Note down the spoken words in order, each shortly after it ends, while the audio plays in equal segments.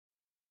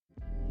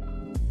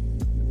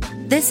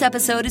This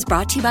episode is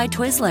brought to you by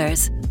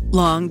Twizzlers.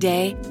 Long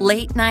day,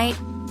 late night,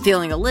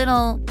 feeling a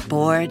little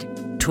bored?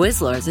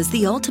 Twizzlers is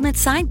the ultimate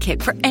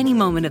sidekick for any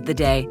moment of the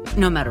day,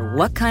 no matter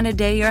what kind of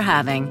day you're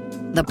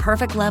having. The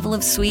perfect level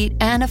of sweet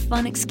and a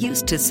fun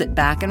excuse to sit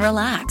back and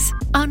relax.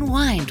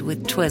 Unwind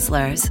with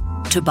Twizzlers.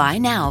 To buy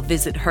now,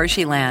 visit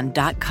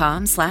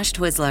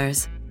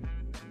Hersheyland.com/Twizzlers.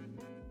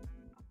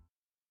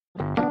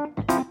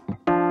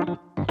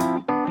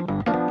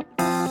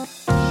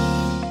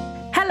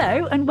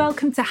 Hello and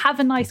welcome to Have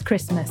a Nice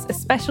Christmas, a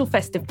special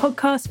festive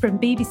podcast from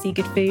BBC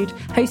Good Food,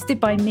 hosted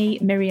by me,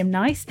 Miriam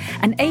Nice,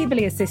 and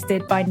ably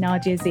assisted by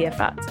Nadia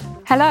Ziafat.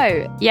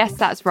 Hello, yes,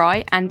 that's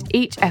right, and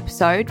each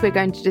episode we're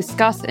going to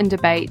discuss and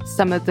debate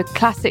some of the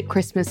classic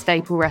Christmas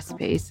staple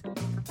recipes.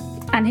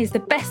 And here's the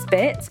best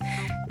bit.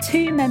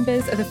 2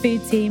 members of the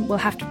food team will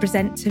have to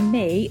present to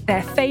me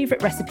their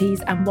favourite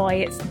recipes and why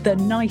it's the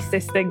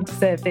nicest thing to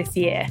serve this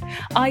year.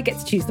 I get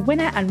to choose the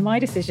winner and my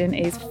decision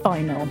is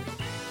final.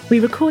 We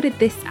recorded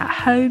this at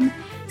home,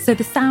 so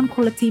the sound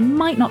quality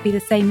might not be the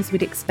same as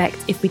we'd expect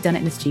if we'd done it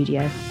in the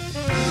studio.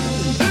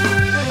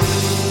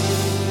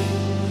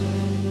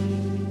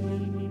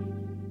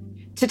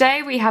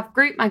 Today we have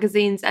Group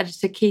Magazine's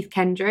editor Keith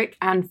Kendrick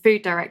and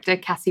food director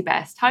Cassie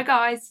Best. Hi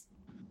guys.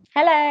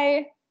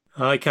 Hello.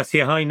 Hi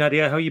Cassie, hi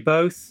Nadia, how are you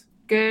both?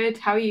 Good,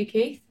 how are you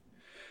Keith?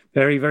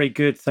 Very, very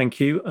good,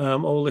 thank you.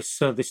 All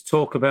this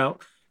talk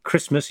about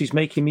Christmas is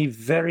making me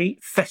very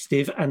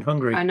festive and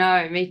hungry. I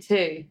know, me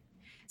too.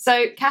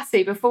 So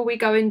Cassie, before we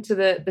go into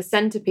the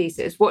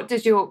centerpieces, what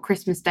does your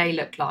Christmas day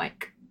look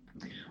like?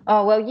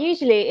 Oh, well,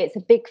 usually it's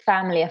a big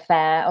family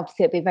affair.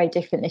 Obviously, it'll be very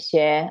different this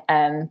year.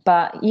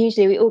 But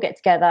usually we all get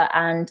together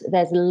and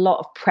there's a lot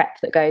of prep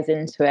that goes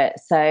into it.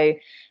 So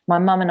my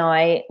mum and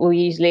I will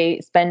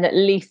usually spend at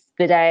least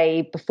the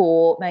day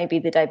before, maybe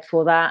the day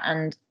before that,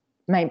 and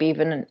maybe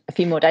even a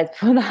few more days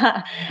before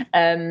that,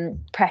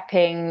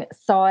 prepping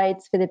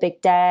sides for the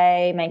big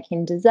day,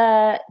 making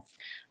desserts.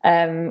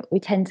 We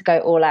tend to go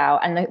all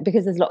out, and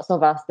because there's lots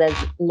of us, there's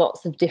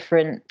lots of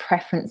different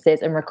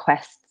preferences and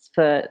requests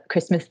for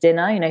Christmas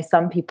dinner. You know,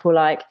 some people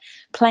like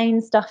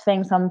plain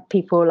stuffing, some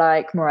people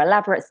like more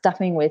elaborate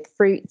stuffing with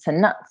fruits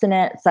and nuts in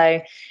it. So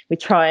we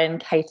try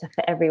and cater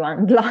for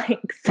everyone's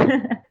likes.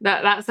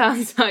 That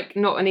sounds like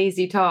not an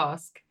easy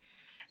task.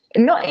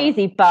 Not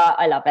easy, but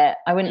I love it.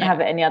 I wouldn't have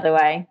it any other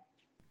way.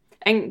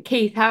 And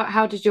Keith,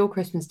 how does your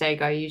Christmas day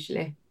go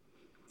usually?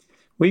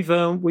 We've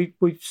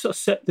sort of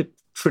set the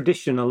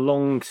tradition a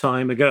long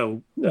time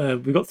ago.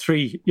 We've got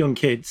 3 young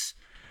kids.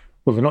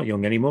 Well, they're not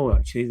young anymore,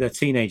 actually. They're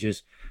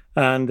teenagers.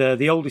 And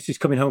the oldest is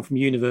coming home from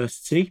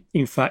university,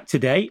 in fact,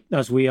 today,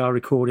 as we are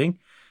recording.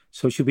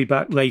 So she'll be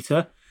back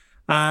later.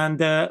 And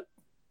the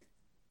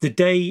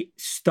day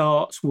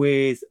starts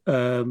with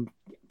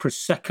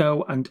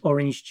Prosecco and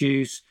orange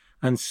juice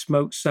and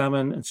smoked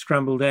salmon and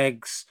scrambled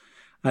eggs.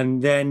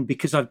 And then,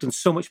 because I've done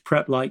so much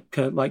prep like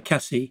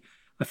Cassie,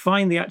 I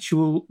find the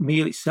actual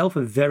meal itself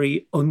a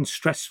very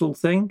unstressful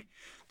thing.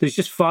 There's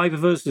just 5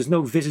 of us. There's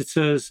no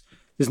visitors.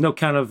 There's no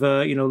kind of,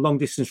 long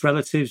distance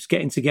relatives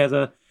getting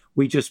together.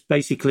 We just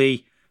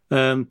basically,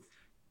 I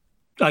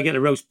get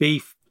a roast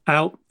beef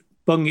out,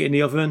 bung it in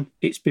the oven.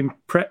 It's been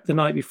prepped the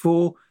night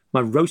before.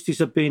 My roasties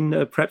have been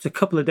prepped a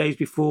couple of days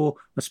before.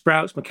 My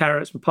sprouts, my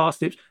carrots, my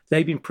parsnips,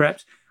 they've been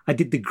prepped. I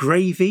did the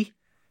gravy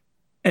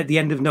at the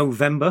end of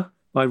November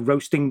by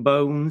roasting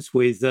bones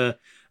with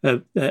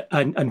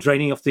and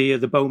draining off the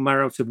bone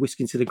marrow to whisk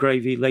into the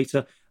gravy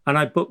later. And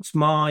I booked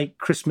my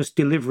Christmas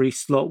delivery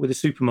slot with a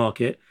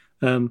supermarket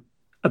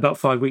about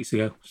 5 weeks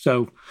ago.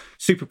 So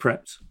super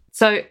prepped.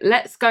 So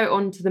let's go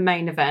on to the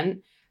main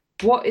event.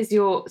 What is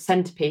your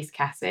centerpiece,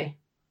 Cassie?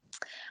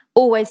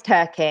 Always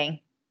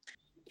turkey.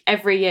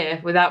 Every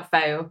year, without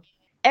fail.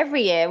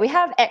 Every year we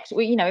have extra,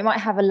 we might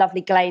have a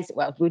lovely glazed,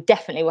 well, we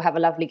definitely will have a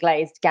lovely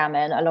glazed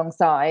gammon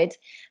alongside,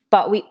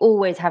 but we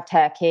always have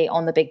turkey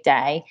on the big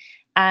day.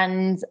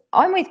 And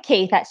I'm with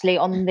Keith actually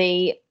on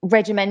the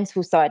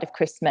regimental side of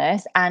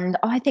Christmas. And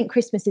I think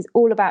Christmas is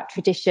all about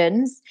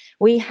traditions.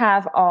 We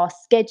have our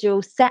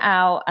schedule set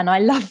out and I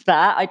love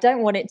that. I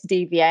don't want it to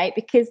deviate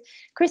because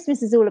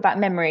Christmas is all about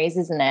memories,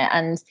 isn't it?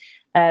 And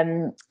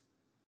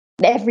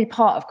every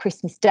part of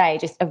Christmas Day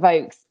just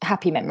evokes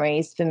happy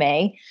memories for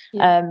me.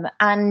 Yeah.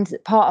 And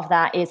part of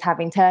that is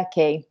having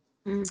turkey.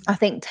 I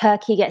think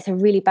turkey gets a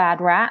really bad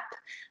rap.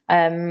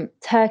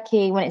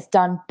 Turkey, when it's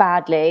done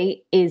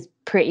badly, is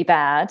pretty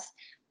bad.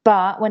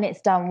 But when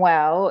it's done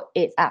well,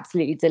 it's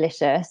absolutely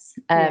delicious.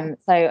 So,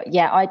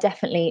 I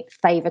definitely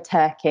favour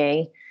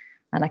turkey.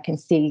 And I can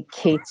see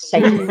Keith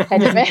shaking his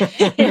head at me.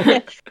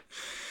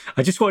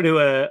 I just want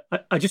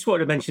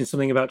to mention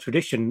something about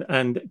tradition,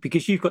 and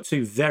because you've got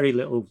 2 very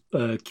little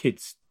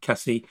kids,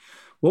 Cassie,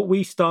 what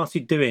we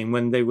started doing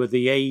when they were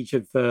the age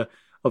of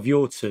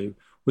your 2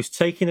 was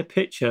taking a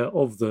picture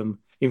of them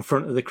in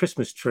front of the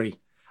Christmas tree,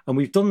 and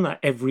we've done that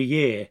every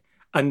year.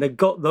 and they've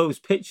got those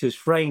pictures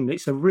framed.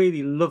 It's a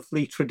really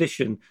lovely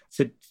tradition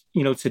to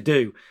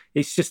do.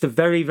 It's just a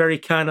very, very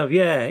kind of,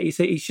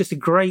 it's just a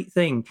great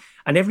thing.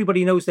 And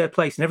everybody knows their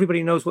place, and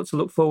everybody knows what to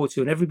look forward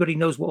to, and everybody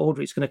knows what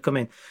order it's going to come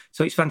in.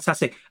 So it's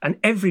fantastic. And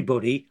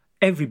everybody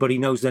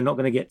knows they're not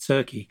going to get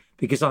turkey,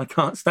 because I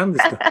can't stand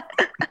this stuff.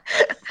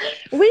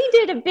 We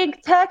did a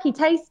big turkey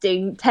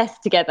tasting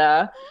test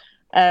together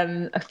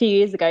a few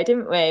years ago,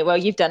 didn't we? Well,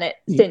 you've done it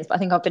since, but I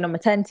think I've been on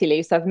maternity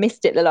leave, so I've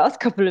missed it the last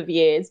couple of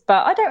years.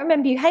 But I don't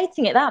remember you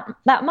hating it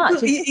that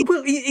much.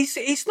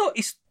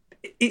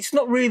 It's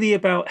not really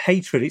about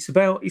hatred.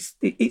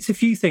 It's a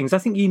few things. I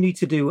think you need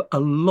to do a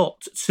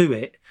lot to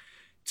it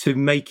to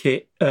make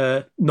it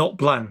not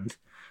bland.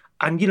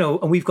 And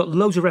we've got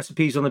loads of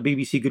recipes on the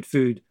BBC Good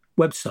Food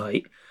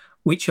website,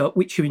 which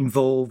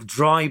involve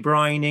dry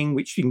brining,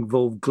 which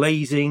involve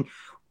glazing,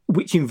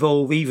 which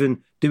involve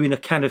even doing a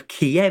kind of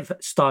Kiev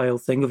style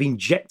thing of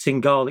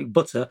injecting garlic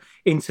butter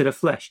into the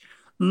flesh.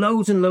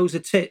 Loads and loads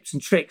of tips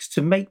and tricks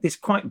to make this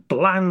quite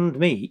bland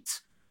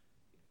meat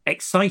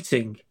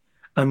exciting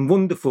and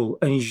wonderful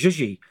and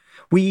zhuzhy.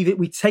 We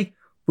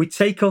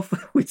take off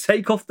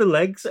the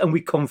legs and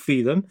we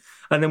confit them,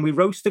 and then we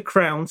roast the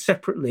crown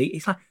separately.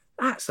 It's like,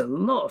 that's a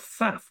lot of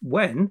faff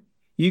when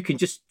you can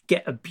just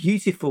get a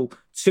beautiful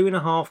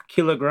 2.5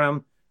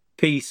 kilogram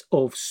piece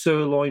of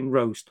sirloin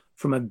roast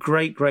from a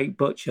great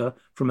butcher,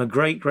 from a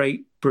great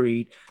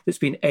breed that's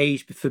been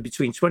aged for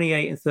between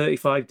 28 and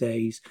 35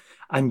 days,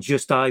 and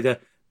just either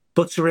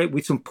butter it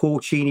with some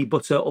porcini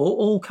butter or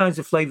all kinds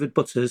of flavoured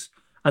butters,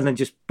 and then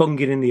just bung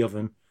it in the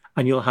oven,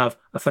 and you'll have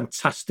a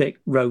fantastic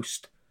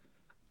roast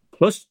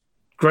plus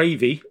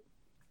gravy.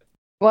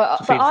 Well,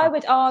 but I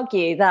would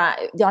argue that,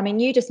 I mean,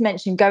 you just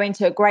mentioned going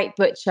to a great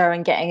butcher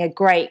and getting a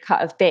great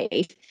cut of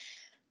beef.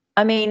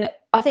 I mean,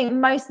 I think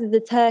most of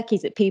the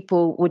turkeys that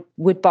people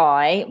would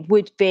buy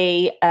would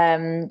be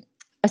a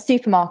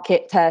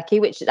supermarket turkey,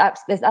 which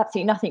there's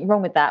absolutely nothing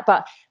wrong with that.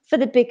 But for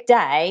the big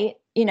day,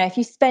 if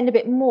you spend a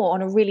bit more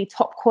on a really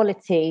top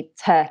quality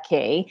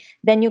turkey,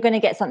 then you're going to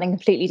get something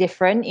completely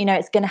different.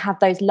 It's going to have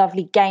those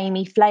lovely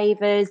gamey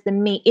flavours. The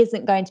meat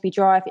isn't going to be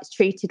dry if it's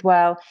treated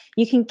well.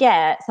 You can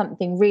get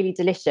something really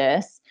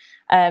delicious,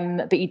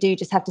 but you do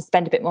just have to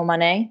spend a bit more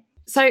money.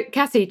 So,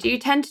 Cassie, do you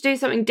tend to do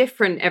something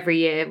different every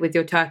year with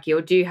your turkey,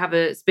 or do you have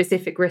a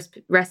specific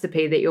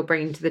recipe that you're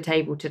bringing to the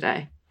table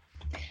today?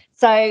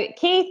 So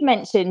Keith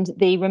mentioned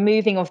the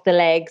removing of the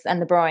legs and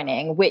the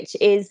brining, which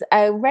is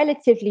a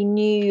relatively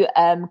new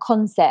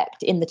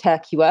concept in the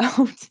turkey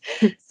world.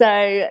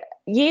 So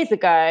years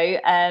ago,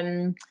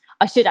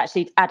 I should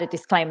actually add a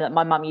disclaimer that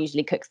my mum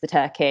usually cooks the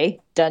turkey.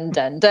 Dun,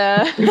 dun,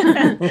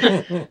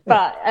 dun.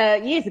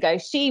 But years ago,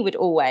 she would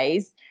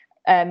always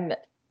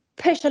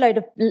push a load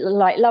of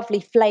lovely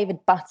flavoured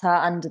butter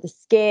under the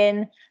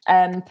skin,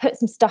 put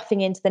some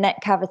stuffing into the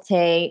neck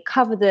cavity,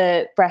 cover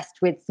the breast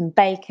with some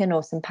bacon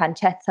or some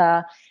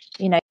pancetta,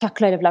 chuck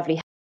a load of lovely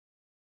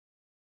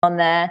on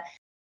there.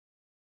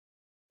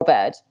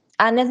 Bird.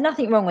 And there's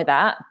nothing wrong with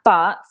that,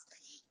 but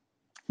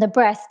the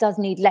breast does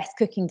need less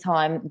cooking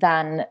time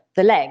than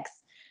the legs.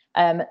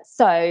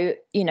 So,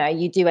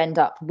 you do end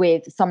up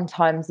with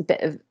sometimes a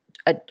bit of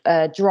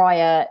a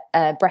drier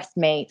breast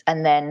meat,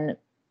 and then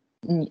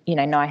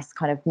nice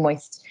kind of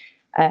moist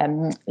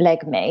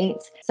leg meat.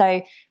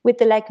 So with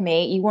the leg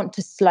meat, you want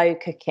to slow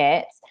cook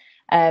it,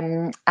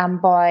 and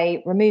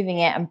by removing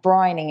it and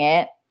brining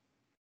it,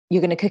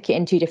 you're going to cook it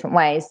in two different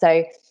ways.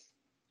 So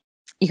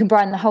you can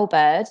brine the whole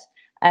bird.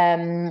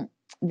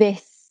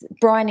 This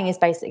brining is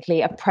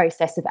basically a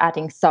process of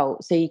adding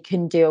salt. So you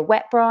can do a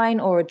wet brine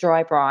or a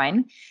dry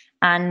brine,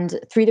 and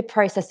through the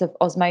process of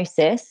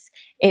osmosis,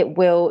 it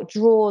will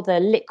draw the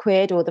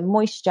liquid or the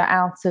moisture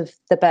out of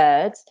the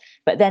bird,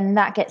 but then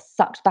that gets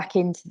sucked back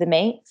into the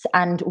meat,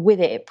 and with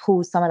it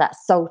pulls some of that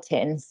salt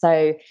in.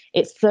 So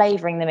it's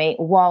flavouring the meat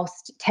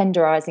whilst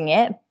tenderising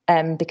it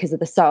because of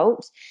the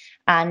salt.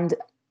 And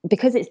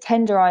because it's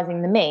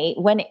tenderising the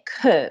meat, when it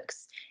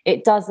cooks,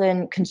 it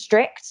doesn't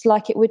constrict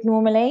like it would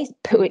normally,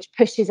 which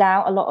pushes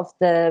out a lot of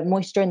the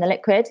moisture in the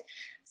liquid.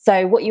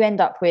 So what you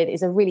end up with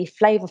is a really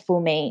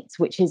flavourful meat,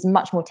 which is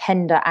much more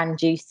tender and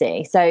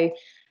juicy. So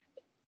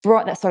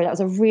that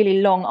was a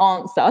really long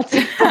answer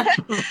to that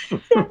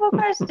simple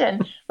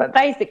question. But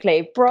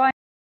basically, brine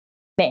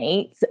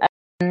meat.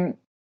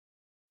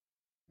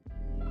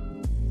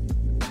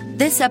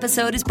 This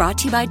episode is brought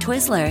to you by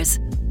Twizzlers.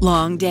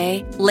 Long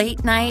day,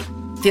 late night,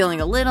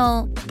 feeling a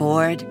little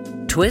bored?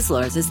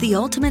 Twizzlers is the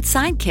ultimate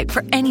sidekick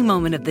for any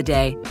moment of the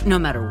day, no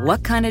matter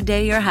what kind of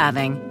day you're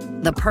having.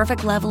 The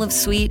perfect level of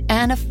sweet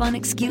and a fun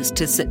excuse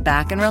to sit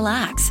back and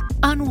relax.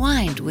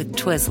 Unwind with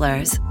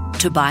Twizzlers.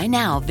 To buy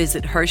now,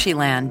 visit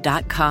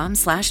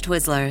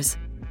Hersheyland.com/Twizzlers.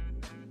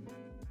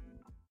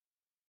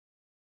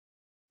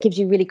 Gives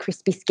you really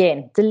crispy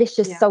skin,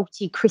 delicious,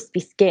 salty,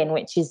 crispy skin,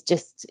 which is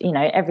just,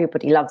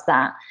 everybody loves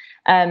that.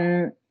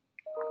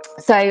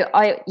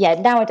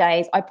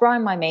 Nowadays I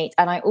brine my meat,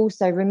 and I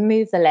also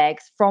remove the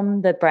legs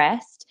from the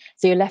breast.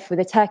 So you're left with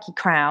a turkey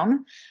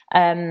crown.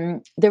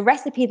 The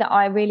recipe that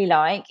I really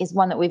like is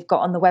one that we've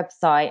got on the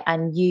website,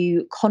 and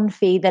you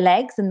confit the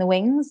legs and the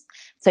wings.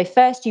 So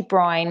first you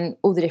brine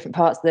all the different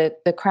parts,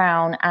 the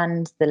crown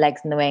and the legs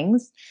and the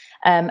wings.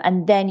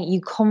 And then you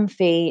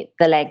confit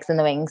the legs and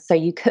the wings. So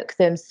you cook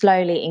them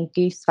slowly in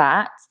goose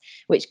fat,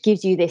 which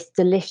gives you this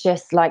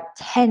delicious, like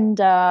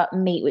tender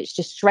meat, which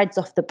just shreds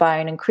off the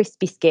bone and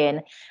crispy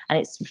skin. And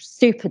it's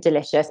super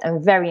delicious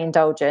and very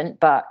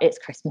indulgent, but it's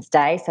Christmas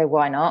Day, so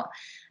why not?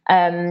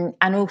 And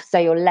also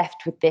you're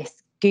left with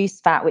this goose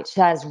fat, which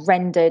has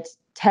rendered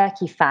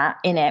turkey fat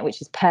in it,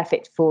 which is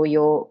perfect for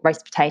your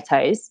roast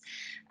potatoes.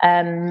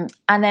 And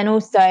then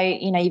also,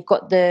 you've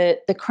got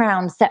the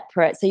crown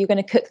separate. So you're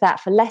going to cook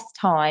that for less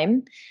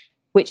time,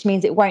 which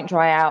means it won't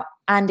dry out,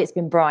 and it's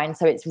been brined,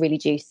 so it's really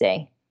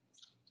juicy.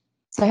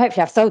 So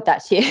hopefully I've sold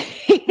that to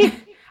you.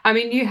 I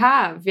mean, you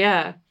have,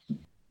 yeah.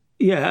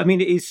 Yeah, I mean,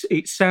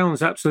 it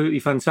sounds absolutely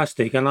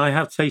fantastic. And I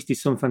have tasted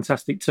some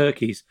fantastic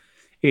turkeys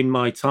in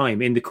my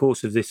time in the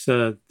course of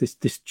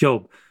this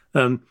job.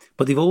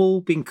 But they've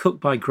all been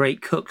cooked by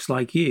great cooks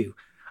like you.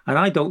 And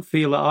I don't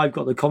feel that I've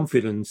got the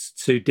confidence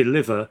to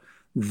deliver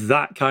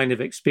that kind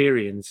of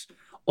experience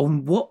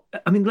on what,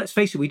 I mean, let's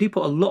face it, we do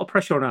put a lot of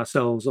pressure on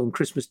ourselves on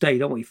Christmas Day,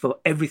 don't we, for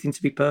everything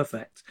to be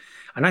perfect.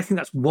 And I think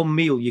that's one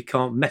meal you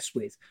can't mess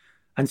with.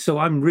 And so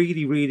I'm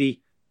really,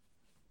 really...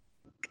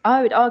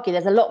 I would argue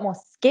there's a lot more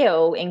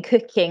skill in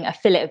cooking a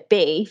fillet of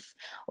beef,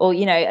 or,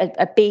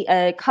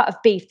 a cut of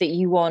beef that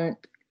you want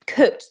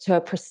cooked to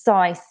a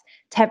precise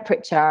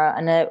temperature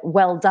and a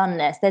well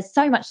doneness. There's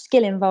so much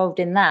skill involved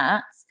in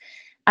that.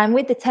 And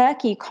with the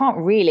turkey, you can't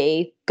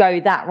really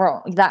go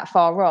that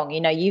far wrong.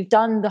 You've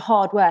done the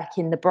hard work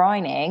in the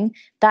brining.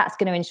 That's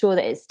going to ensure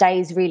that it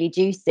stays really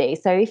juicy.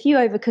 So if you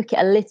overcook it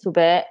a little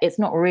bit, it's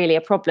not really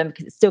a problem,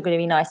 because it's still going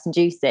to be nice and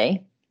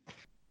juicy.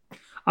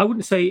 I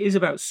wouldn't say it is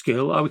about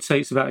skill. I would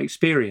say it's about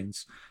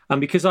experience. And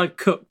because I've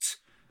cooked,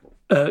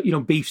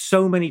 beef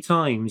so many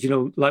times,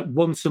 like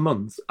once a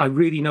month, I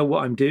really know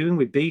what I'm doing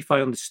with beef.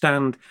 I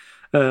understand,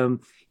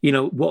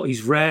 what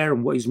is rare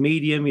and what is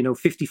medium.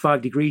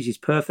 55 degrees is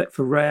perfect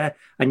for rare.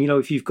 And,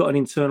 if you've got an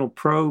internal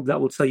probe, that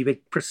will tell you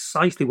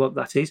precisely what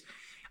that is.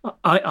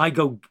 I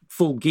go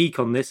full geek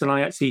on this, and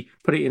I actually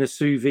put it in a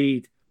sous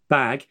vide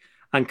bag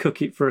and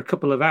cook it for a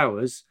couple of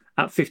hours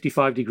at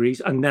 55 degrees,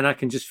 and then I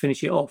can just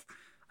finish it off.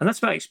 And that's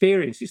about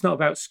experience. It's not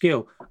about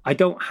skill. I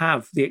don't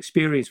have the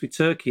experience with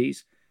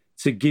turkeys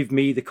to give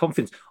me the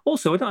confidence.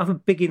 Also, I don't have a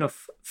big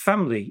enough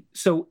family.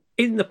 So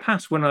in the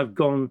past, when I've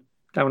gone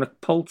down a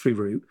poultry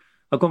route,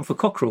 I've gone for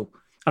cockerel,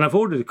 and I've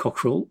ordered a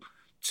cockerel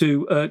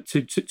to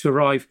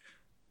arrive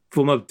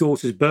for my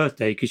daughter's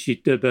birthday, because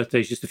her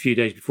birthday is just a few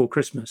days before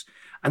Christmas.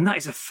 And that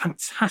is a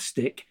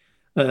fantastic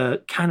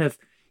kind of,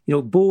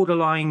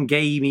 borderline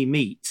gamey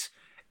meat.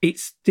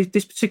 It's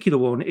this particular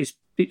one is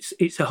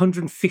it's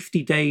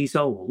 150 days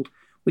old,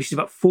 which is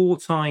about 4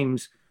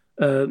 times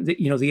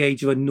the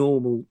age of a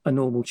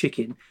normal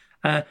chicken,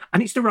 and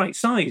it's the right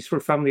size for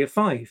a family of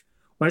 5.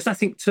 Whereas I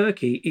think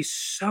turkey is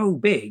so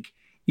big,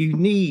 you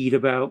need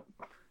about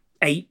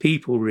 8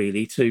 people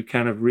really to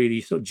kind of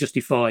really sort of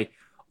justify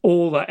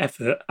all that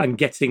effort and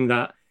getting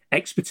that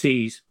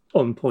expertise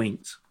on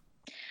point.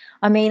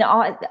 I mean,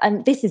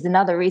 and this is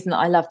another reason that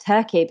I love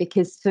turkey,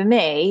 because for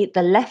me,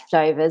 the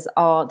leftovers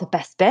are the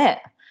best bit.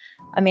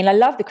 I mean, I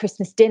love the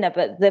Christmas dinner,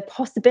 but the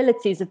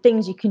possibilities of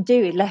things you can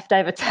do with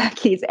leftover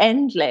turkey is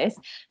endless.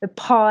 The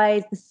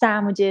pies, the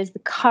sandwiches, the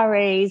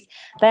curries,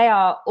 they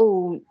are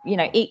all,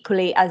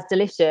 equally as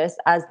delicious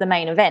as the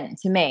main event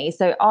to me.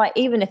 So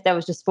even if there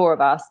was just 4 of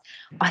us,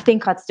 I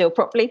think I'd still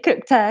properly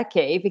cook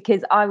turkey,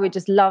 because I would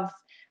just love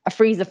a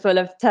freezer full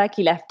of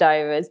turkey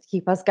leftovers to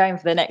keep us going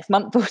for the next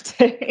month or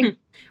 2.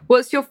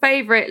 What's your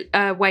favourite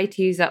way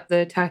to use up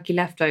the turkey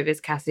leftovers,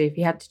 Cassie, if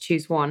you had to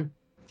choose one?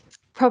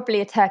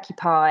 Probably a turkey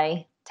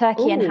pie,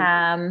 turkey and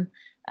ham.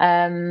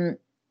 A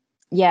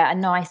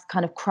nice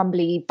kind of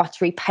crumbly,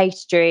 buttery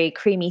pastry,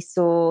 creamy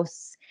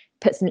sauce.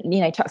 Put some,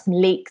 chuck some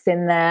leeks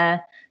in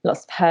there,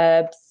 lots of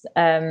herbs.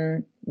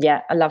 I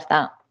love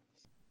that.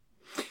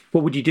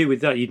 What would you do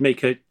with that? You'd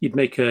make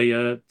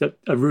a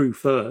roux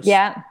first.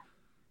 Yeah.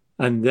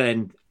 And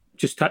then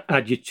just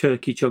add your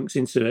turkey chunks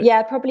into it.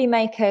 Yeah, probably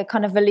make a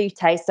kind of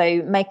velouté.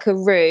 So make a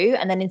roux,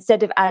 and then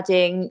instead of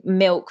adding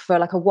milk for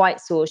like a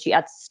white sauce, you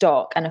add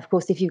stock. And of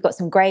course, if you've got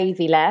some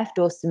gravy left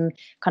or some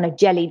kind of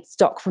jellied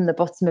stock from the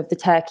bottom of the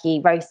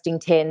turkey roasting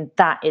tin,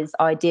 that is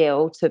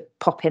ideal to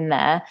pop in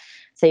there.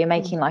 So you're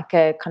making like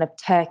a kind of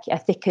a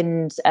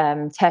thickened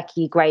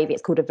turkey gravy.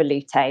 It's called a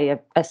velouté,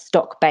 a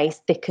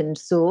stock-based thickened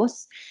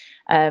sauce.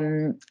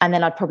 And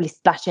then I'd probably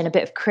splash in a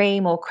bit of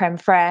cream or creme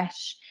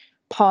fraiche,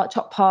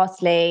 chopped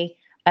parsley,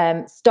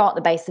 start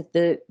the base of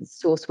the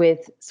sauce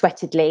with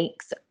sweated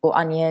leeks or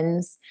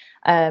onions,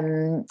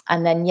 and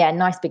then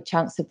nice big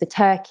chunks of the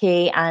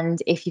turkey. And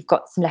if you've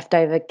got some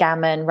leftover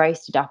gammon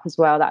roasted up as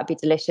well, that would be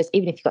delicious.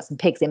 Even if you've got some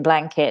pigs in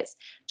blankets,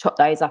 chop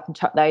those up and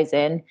chuck those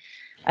in.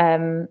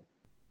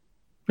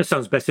 That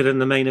sounds better than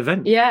the main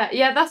event.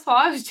 Yeah, that's what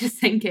I was just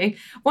thinking.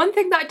 One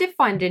thing that I did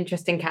find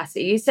interesting,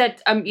 Cassie, you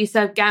said you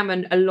serve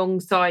gammon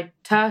alongside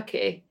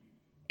turkey.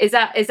 Is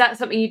that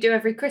something you do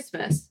every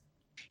Christmas?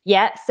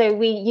 Yeah, so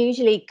we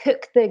usually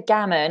cook the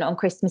gammon on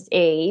Christmas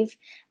Eve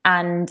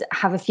and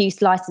have a few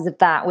slices of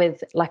that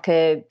with like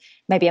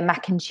maybe a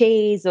mac and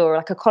cheese or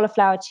like a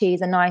cauliflower cheese,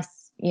 a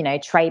nice,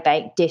 tray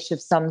baked dish of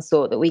some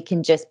sort that we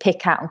can just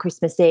pick out on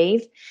Christmas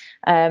Eve.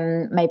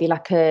 Maybe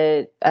like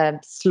a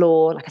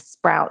slaw, like a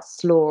sprout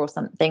slaw or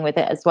something with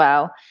it as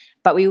well.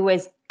 But we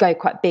always go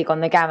quite big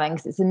on the gammon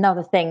because it's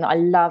another thing that I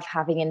love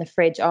having in the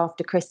fridge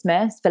after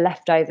Christmas for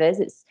leftovers.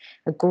 It's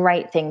a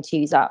great thing to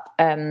use up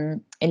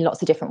in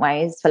lots of different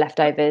ways for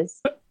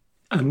leftovers.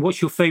 And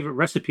what's your favourite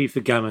recipe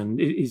for gammon?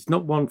 It's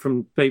not one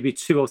from maybe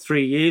 2 or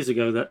 3 years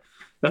ago that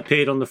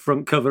appeared on the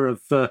front cover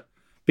of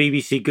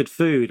BBC Good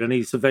Food and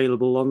it's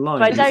available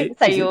online. If I don't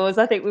say yours,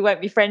 I think we won't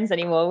be friends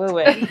anymore, will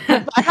we?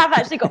 But I have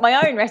actually got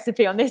my own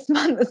recipe on this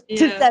month's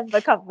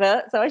December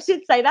cover, so I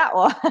should say that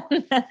one.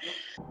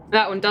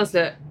 That one does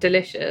look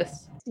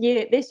delicious.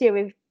 This year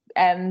we've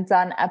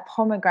done a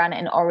pomegranate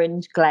and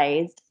orange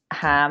glazed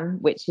ham,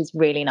 which is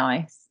really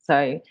nice.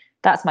 So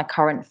that's my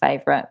current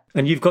favourite.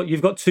 And you've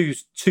got two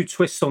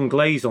twists on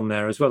glaze on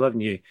there as well,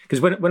 haven't you?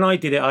 Because when I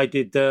did it, I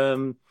did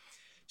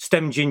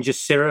stem ginger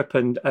syrup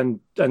and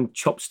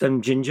chopped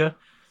stem ginger,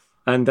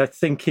 and I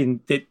think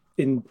in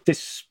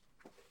this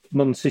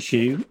month's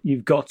issue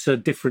you've got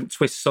different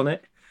twists on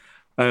it.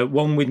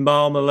 One with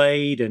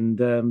marmalade and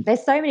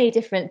there's so many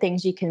different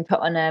things you can put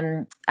on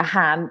a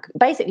ham.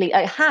 Basically,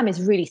 a ham is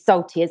really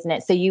salty, isn't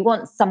it? So you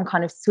want some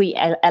kind of sweet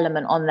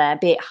element on there,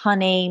 be it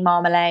honey,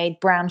 marmalade,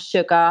 brown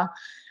sugar.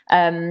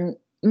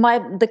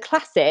 The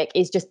classic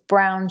is just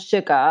brown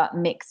sugar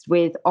mixed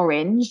with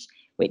orange,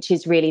 which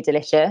is really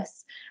delicious.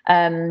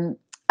 A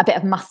bit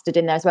of mustard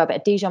in there as well, a bit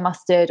of Dijon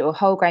mustard or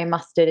whole grain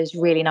mustard is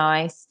really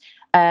nice.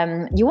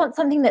 You want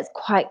something that's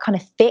quite kind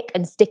of thick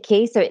and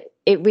sticky, so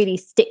it really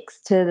sticks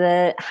to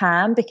the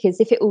ham, because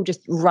if it all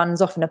just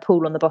runs off in a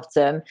pool on the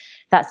bottom,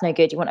 that's no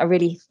good. You want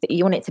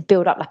it to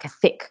build up like a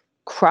thick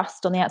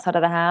crust on the outside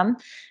of the ham.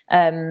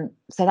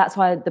 So that's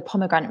why the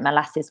pomegranate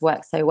molasses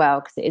works so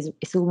well, because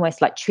it's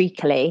almost like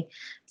treacly,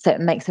 so it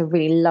makes a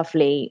really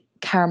lovely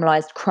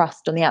caramelized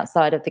crust on the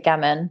outside of the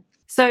gammon.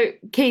 So,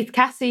 Keith,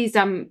 Cassie's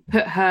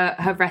put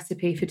her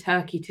recipe for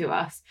turkey to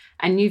us,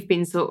 and you've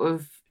been sort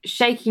of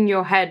shaking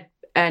your head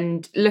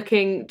and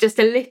looking just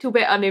a little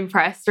bit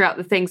unimpressed throughout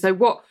the thing. So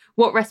what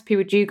recipe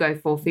would you go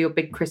for your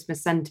big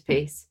Christmas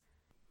centrepiece?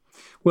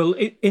 Well,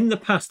 in the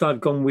past,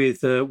 I've gone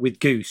with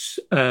goose.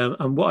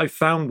 And what I've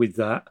found with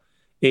that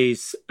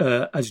is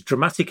as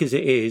dramatic as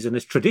it is and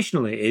as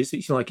traditional it is,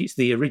 it's like it's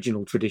the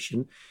original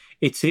tradition,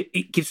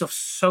 it gives off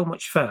so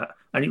much fat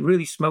and it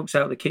really smokes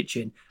out the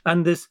kitchen.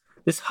 And there's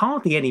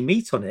hardly any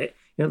meat on it.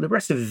 The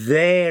rest are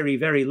very,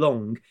 very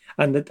long,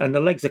 and the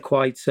legs are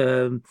quite,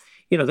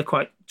 they're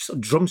quite sort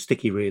of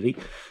drumsticky, really.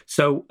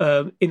 So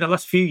in the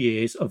last few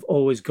years, I've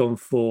always gone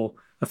for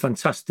a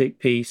fantastic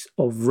piece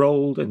of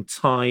rolled and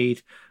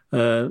tied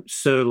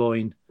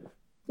sirloin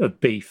of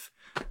beef.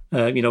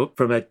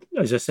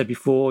 As I said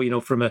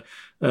before, from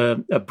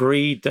a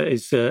breed that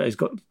has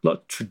got a lot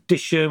of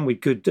tradition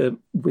with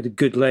a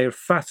good layer of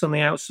fat on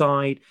the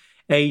outside,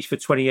 aged for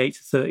 28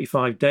 to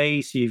 35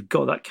 days. So you've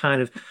got that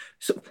kind of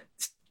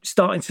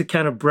starting to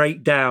kind of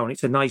break down.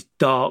 It's a nice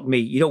dark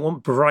meat. You don't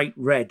want bright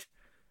red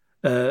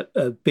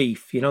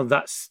beef.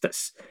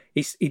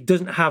 It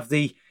doesn't have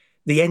the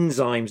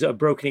enzymes that have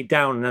broken it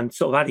down and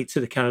sort of added to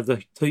the kind of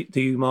the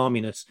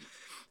umaminess.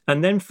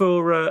 And then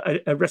for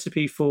a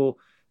recipe for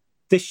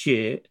this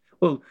year,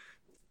 well,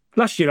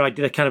 last year I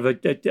did a kind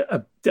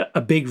of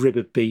a big rib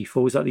of beef,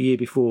 or was that the year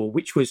before,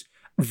 which was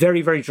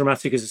very, very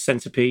dramatic as a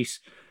centerpiece.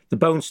 The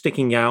bone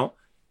sticking out,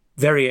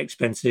 very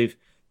expensive.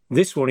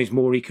 This one is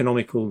more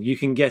economical. You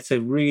can get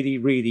a really,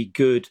 really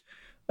good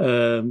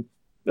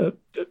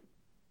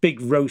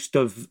big roast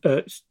of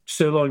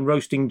sirloin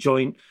roasting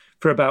joint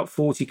for about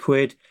 40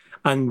 quid,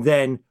 and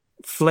then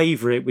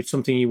flavour it with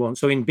something you want.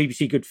 So in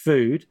BBC Good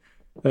Food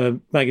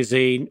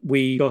magazine,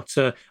 we got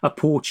a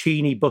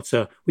porcini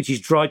butter, which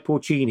is dried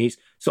porcinis,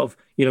 sort of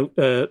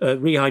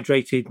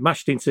rehydrated,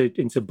 mashed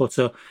into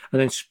butter, and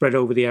then spread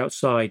over the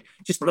outside.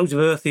 Just loads of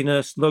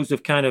earthiness, loads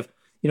of kind of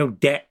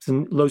depth,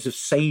 and loads of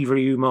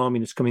savoury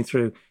umami coming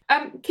through.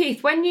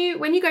 Keith, when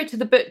you go to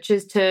the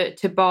butchers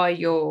to buy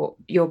your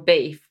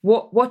beef,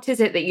 what is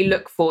it that you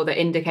look for that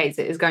indicates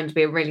it is going to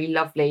be a really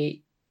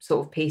lovely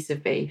sort of piece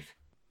of beef?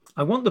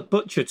 I want the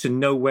butcher to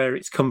know where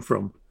it's come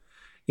from.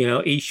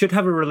 He should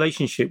have a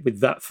relationship with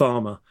that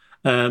farmer.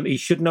 He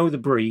should know the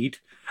breed,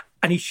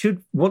 and he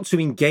should want to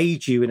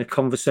engage you in a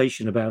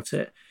conversation about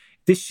it.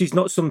 This is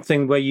not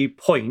something where you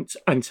point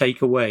and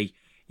take away.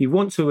 You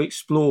want to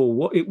explore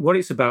what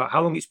it's about,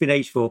 how long it's been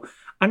aged for,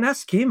 and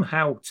ask him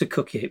how to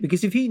cook it.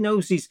 Because if he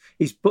knows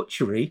his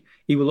butchery,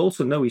 he will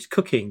also know his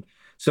cooking.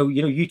 So,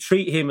 you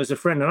treat him as a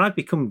friend. And I've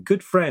become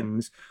good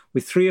friends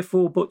with 3 or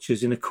 4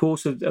 butchers in the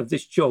course of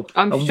this job.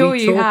 I'm sure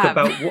you have.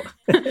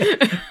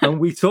 And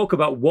we talk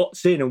about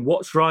what's in and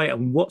what's right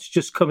and what's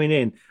just coming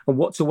in and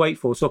what to wait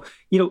for. So,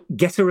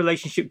 get a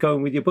relationship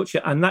going with your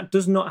butcher. And that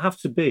does not have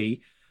to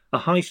be a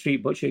high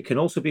street butcher. It can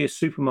also be a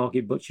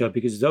supermarket butcher,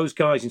 because those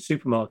guys in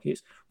supermarkets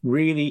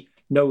really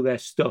know their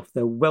stuff.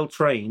 They're well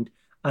trained,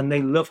 and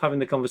they love having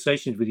the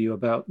conversations with you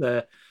about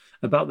their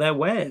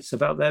wares,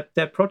 about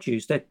their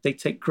produce. They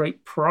take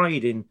great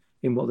pride in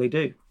what they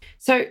do.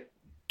 So,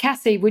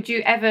 Cassie, would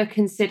you ever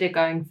consider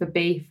going for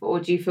beef, or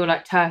do you feel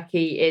like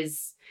turkey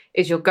is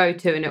your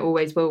go-to and it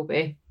always will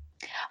be?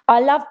 I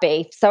love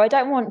beef, so I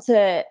don't want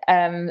to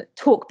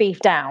talk beef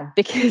down,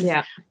 because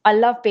I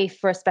love beef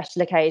for a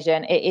special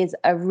occasion. It is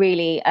a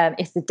really,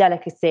 it's a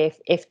delicacy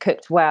if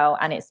cooked well,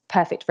 and it's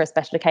perfect for a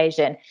special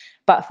occasion.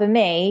 But for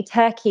me,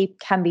 turkey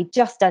can be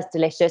just as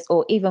delicious,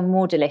 or even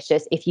more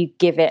delicious, if you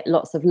give it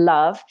lots of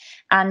love.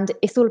 And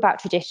it's all about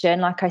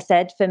tradition, like I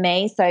said, for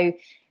me. So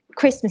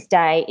Christmas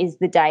Day is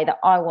the day that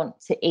I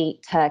want to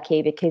eat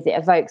turkey, because it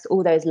evokes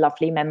all those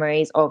lovely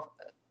memories of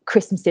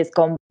Christmases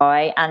gone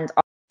by, and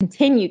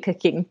continue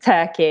cooking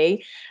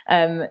turkey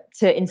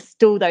to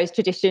install those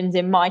traditions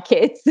in my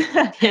kids.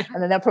 And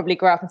then they'll probably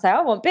grow up and say,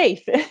 I want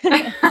beef.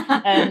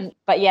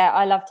 But yeah,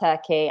 I love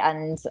turkey,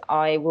 and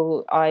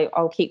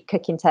I'll keep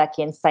cooking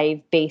turkey and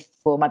save beef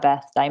for my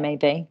birthday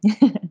maybe.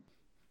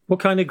 What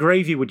kind of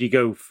gravy would you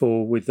go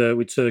for with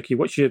turkey?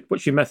 What's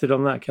your method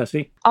on that,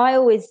 Cassie? I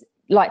always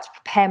like to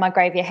prepare my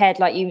gravy ahead,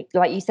 like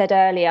you said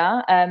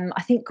earlier.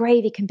 I think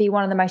gravy can be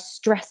one of the most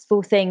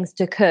stressful things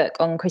to cook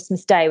on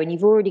Christmas Day, when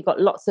you've already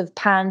got lots of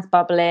pans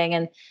bubbling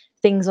and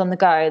things on the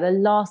go. The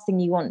last thing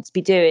you want to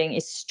be doing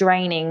is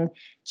straining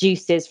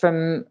juices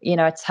from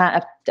a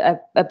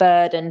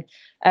bird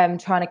and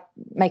trying to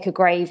make a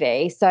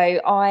gravy. So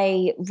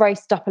I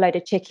roast up a load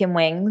of chicken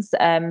wings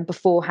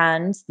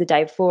beforehand, the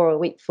day before or a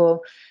week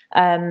before,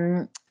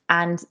 and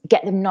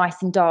get them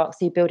nice and dark,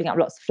 so you're building up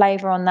lots of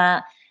flavour on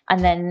that.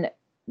 And then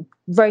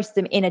roast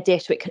them in a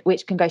dish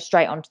which can go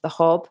straight onto the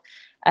hob,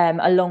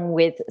 along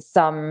with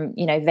some,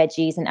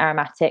 veggies and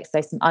aromatics.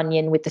 So some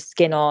onion with the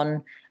skin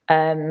on,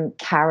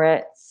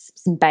 carrots,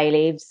 some bay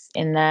leaves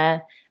in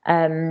there.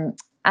 And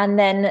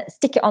then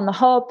stick it on the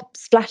hob,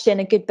 splash in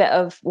a good bit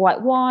of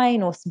white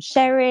wine or some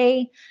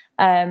sherry.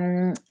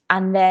 And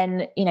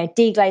then,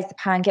 deglaze the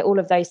pan, get all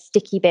of those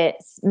sticky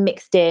bits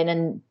mixed in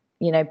and,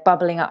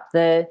 bubbling up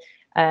the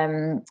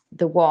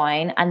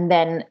wine, and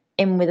then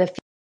in with a few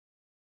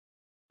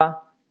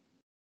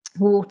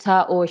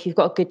water, or if you've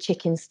got a good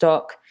chicken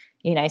stock,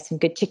 some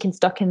good chicken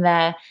stock in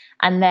there.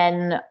 And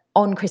then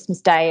on Christmas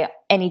Day,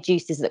 any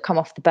juices that come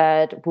off the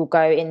bird will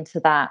go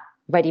into that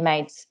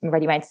ready-made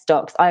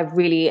stocks.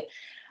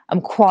 I'm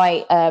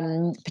quite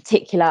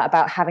particular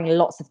about having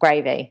lots of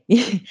gravy.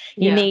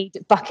 You need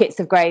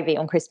buckets of gravy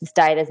on Christmas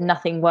Day. There's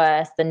nothing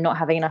worse than not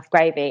having enough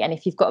gravy. And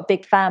if you've got a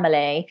big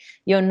family,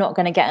 you're not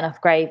going to get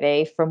enough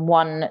gravy from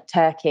one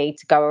turkey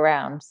to go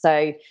around.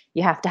 So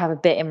you have to have a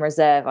bit in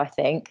reserve, I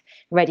think,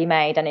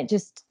 ready-made. And it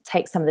just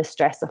takes some of the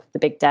stress off the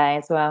big day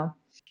as well.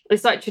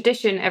 It's like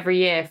tradition every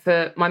year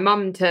for my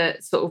mum to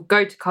sort of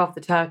go to carve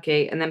the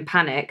turkey and then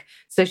panic.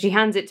 So she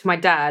hands it to my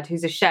dad,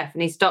 who's a chef,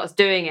 and he starts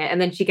doing it. And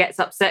then she gets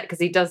upset because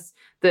he does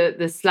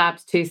the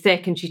slabs too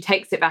thick, and she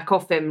takes it back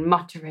off him,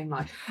 muttering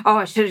like, oh,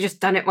 I should have just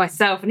done it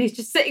myself. And he's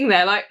just sitting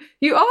there like,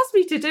 you asked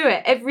me to do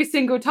it every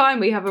single time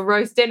we have a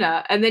roast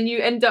dinner, and then you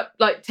end up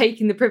like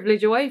taking the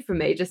privilege away from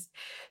me.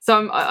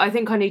 So I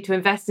think I need to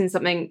invest in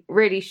something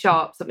really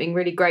sharp, something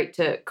really great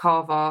to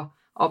carve our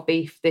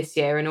beef this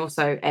year, and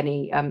also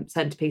any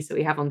centerpiece that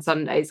we have on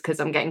Sundays, because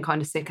I'm getting kind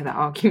of sick of that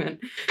argument.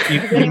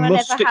 Has anyone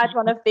ever had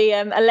one of the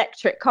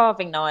electric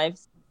carving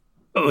knives?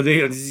 Oh,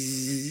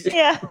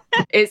 yeah.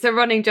 It's a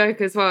running joke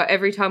as well.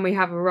 Every time we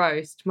have a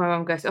roast, my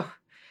mum goes, oh,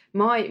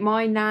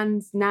 my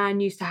nan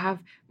used to have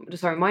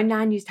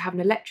an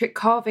electric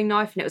carving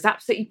knife, and it was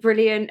absolutely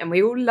brilliant, and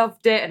we all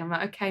loved it. And I'm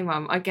like, okay,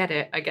 mum, I get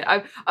it.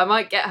 I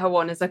might get her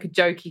one as like a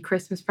jokey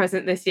Christmas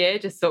present this year,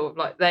 just sort of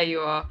like, there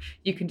you are,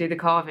 you can do the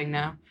carving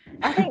now.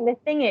 I think the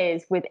thing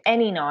is with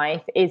any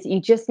knife is you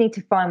just need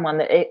to find one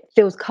that it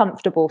feels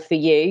comfortable for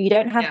you. You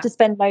don't have to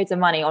spend loads of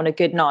money on a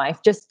good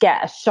knife. Just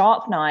get a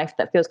sharp knife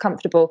that feels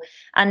comfortable.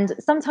 And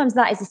sometimes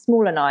that is a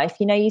smaller knife.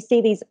 You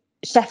see these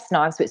chef's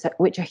knives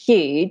which are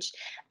huge,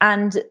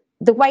 and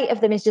the weight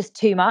of them is just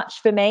too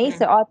much for me.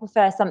 So I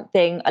prefer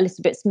something a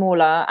little bit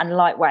smaller and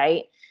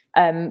lightweight,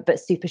 but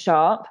super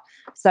sharp.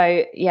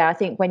 So yeah, I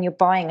think when you're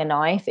buying a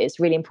knife, it's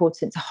really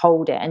important to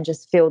hold it and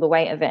just feel the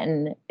weight of it,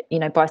 and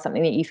buy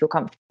something that you feel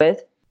comfortable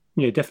with.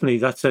 Yeah, definitely.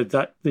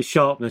 That the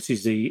sharpness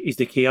is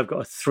the key. I've got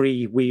a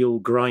 3-wheel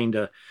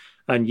grinder,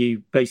 and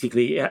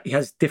it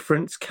has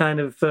different kind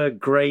of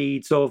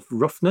grades of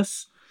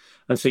roughness.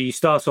 And so you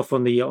start off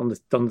on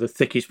the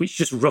thickest, which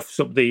just roughs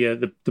up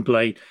the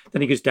blade.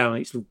 Then it goes down.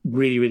 It's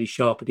really, really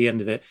sharp at the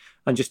end of it,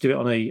 and just do it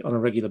on a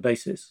regular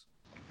basis.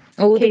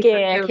 All the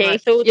gear,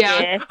 Keith. All the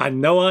gear. I had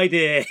no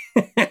idea.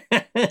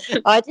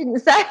 I didn't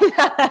say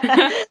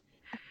that.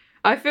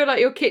 I feel like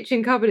your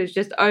kitchen cupboard is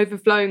just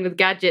overflowing with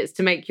gadgets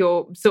to make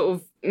your sort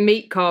of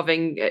meat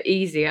carving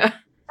easier.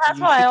 That's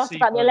why I asked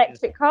about the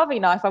electric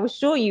carving knife. I was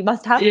sure you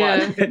must have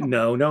one.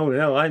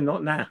 No, I'm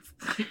not naff.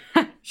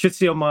 Should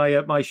see on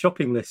my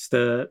shopping list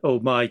or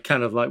my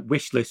kind of like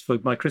wish list for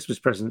my Christmas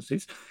presents.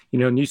 It's, a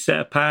new set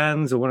of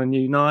pans. I want a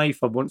new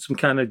knife. I want some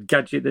kind of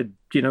gadget that,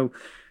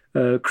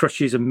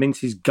 crushes and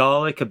minces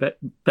garlic a bit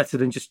better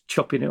than just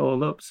chopping it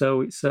all up.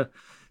 So it's a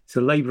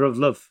labour of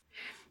love.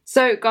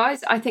 So,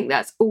 guys, I think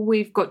that's all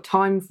we've got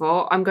time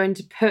for. I'm going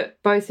to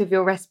put both of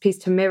your recipes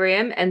to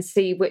Miriam and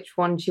see which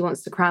one she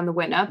wants to crown the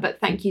winner. But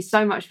thank you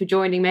so much for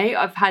joining me.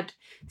 I've had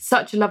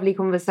such a lovely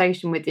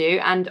conversation with you.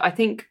 And I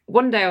think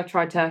one day I'll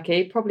try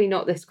turkey. Probably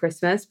not this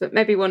Christmas, but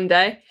maybe one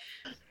day.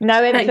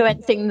 No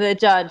influencing the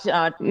judge.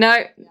 No,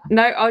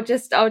 I'll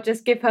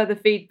just give her the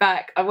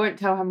feedback. I won't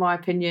tell her my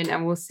opinion,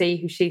 and we'll see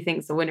who she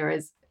thinks the winner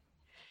is.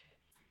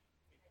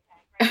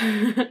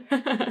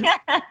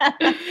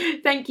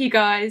 Thank you,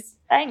 guys.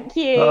 Thank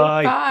you.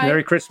 Bye. Bye.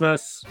 Merry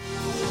Christmas.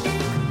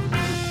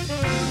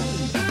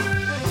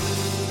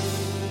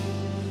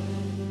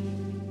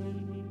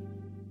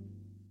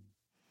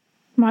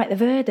 Right, the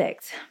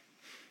verdict.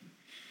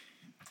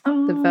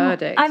 The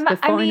verdict. The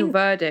final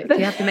verdict.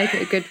 You have to make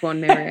it a good one,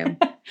 Miriam.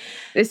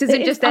 This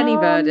isn't just any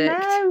verdict.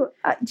 No.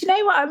 Do you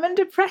know what? I'm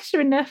under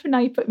pressure enough, and now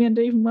you put me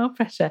under even more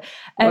pressure.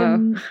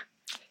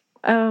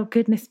 Oh,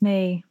 goodness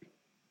me.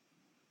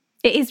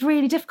 It is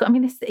really difficult. I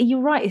mean,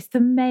 you're right. It's the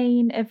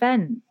main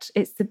event.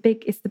 It's the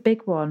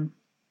big one.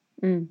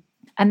 And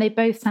they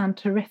both sound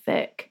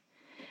terrific.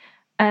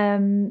 I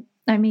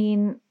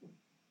mean,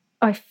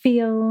 I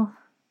feel...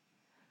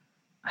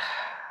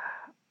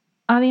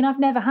 I've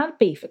never had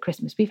beef at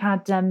Christmas. We've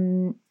had,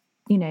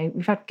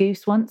 we've had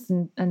goose once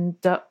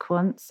and duck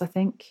once, I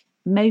think.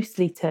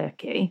 Mostly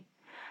turkey.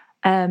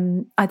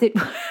 I did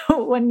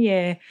one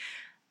year...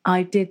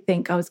 I did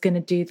think I was going to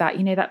do that,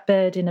 that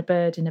bird in a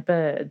bird in a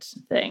bird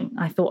thing.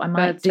 I thought I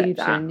might do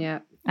that. Yeah.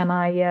 And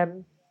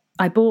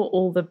I bought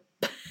all the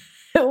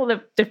all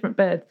the different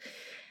birds.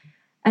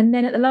 And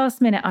then at the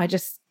last minute, I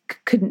just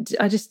didn't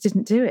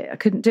do it. I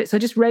couldn't do it. So I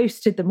just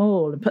roasted them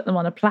all and put them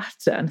on a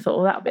platter and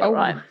thought, that'll be all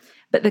right.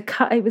 But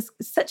it was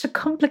such a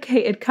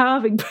complicated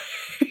carving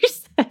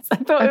process. I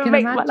thought it would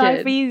make my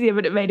life easier,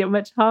 but it made it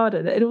much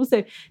harder. It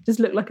also just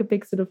looked like a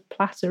big sort of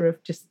platter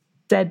of just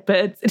dead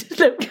birds. It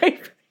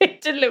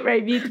didn't look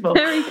very beautiful.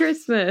 Merry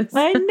Christmas.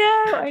 I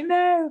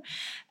know.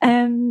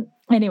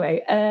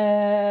 Anyway,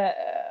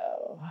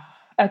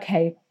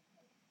 okay.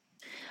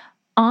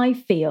 I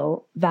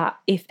feel that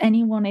if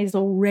anyone is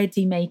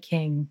already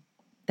making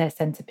their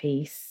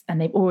centerpiece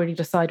and they've already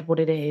decided what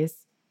it is,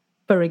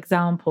 for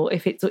example,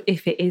 if it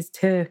is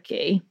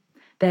turkey,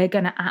 they're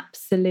going to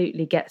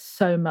absolutely get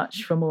so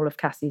much from all of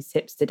Cassie's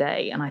tips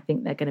today, and I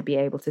think they're going to be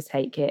able to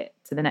take it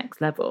to the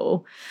next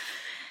level.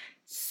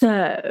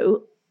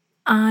 So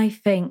I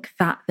think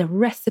that the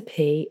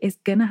recipe is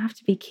going to have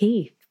to be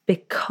Keith,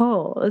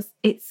 because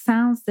it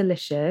sounds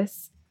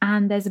delicious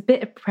and there's a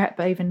bit of prep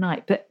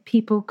overnight, but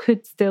people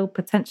could still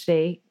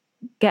potentially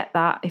get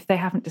that if they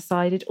haven't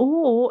decided,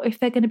 or if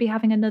they're going to be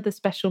having another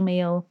special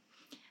meal,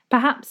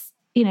 perhaps,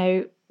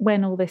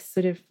 when all this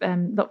sort of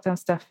lockdown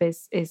stuff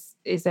is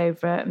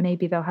over,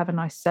 maybe they'll have a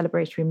nice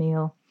celebratory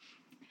meal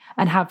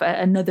and have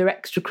another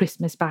extra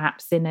Christmas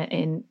perhaps in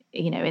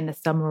the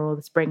summer or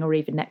the spring or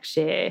even next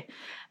year.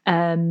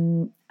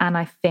 And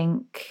I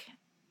think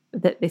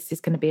that this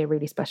is going to be a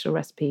really special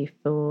recipe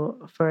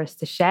for us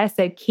to share.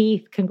 So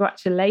Keith,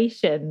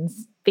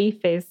 congratulations.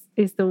 Beef is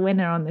the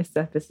winner on this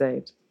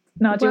episode.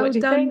 Nadia, what do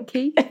you think?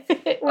 Keith.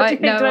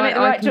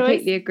 I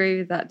completely agree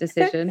with that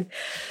decision.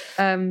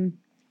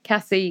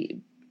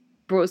 Cassie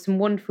brought some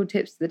wonderful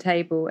tips to the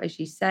table, as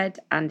you said,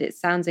 and it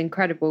sounds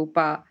incredible,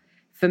 but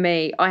for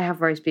me, I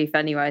have roast beef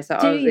anyway, so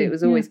it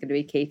was always going to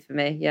be Keith for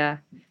me. Yeah.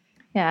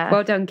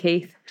 Well done,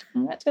 Keith.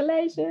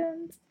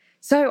 Congratulations.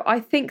 So I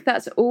think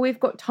that's all we've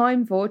got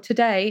time for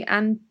today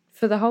and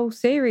for the whole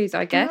series,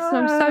 I guess. Oh.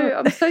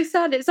 I'm so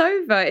sad it's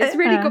over. It's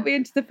really got me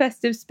into the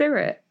festive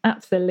spirit.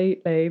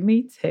 Absolutely.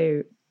 Me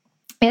too.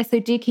 Yeah, so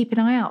do keep an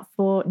eye out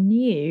for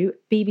new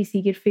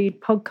BBC Good Food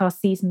podcast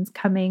seasons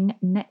coming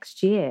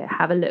next year.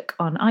 Have a look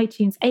on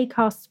iTunes,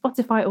 Acast,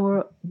 Spotify,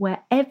 or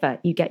wherever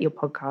you get your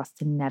podcasts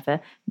to never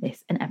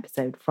miss an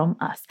episode from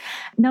us.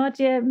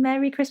 Nadia,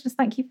 Merry Christmas.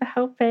 Thank you for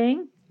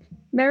helping.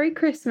 Merry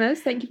Christmas.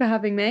 Thank you for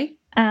having me.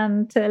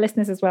 And to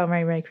listeners as well,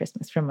 Merry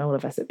Christmas from all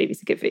of us at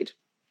BBC Good Food.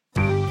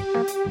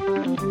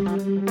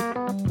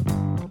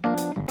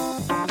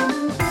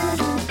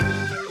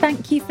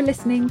 Thank you for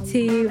listening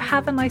to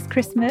Have a Nice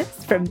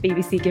Christmas from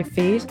BBC Good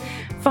Food.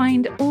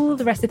 Find all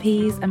the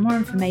recipes and more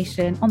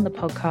information on the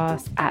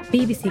podcast at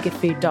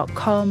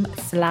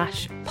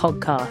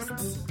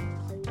bbcgoodfood.com/podcasts.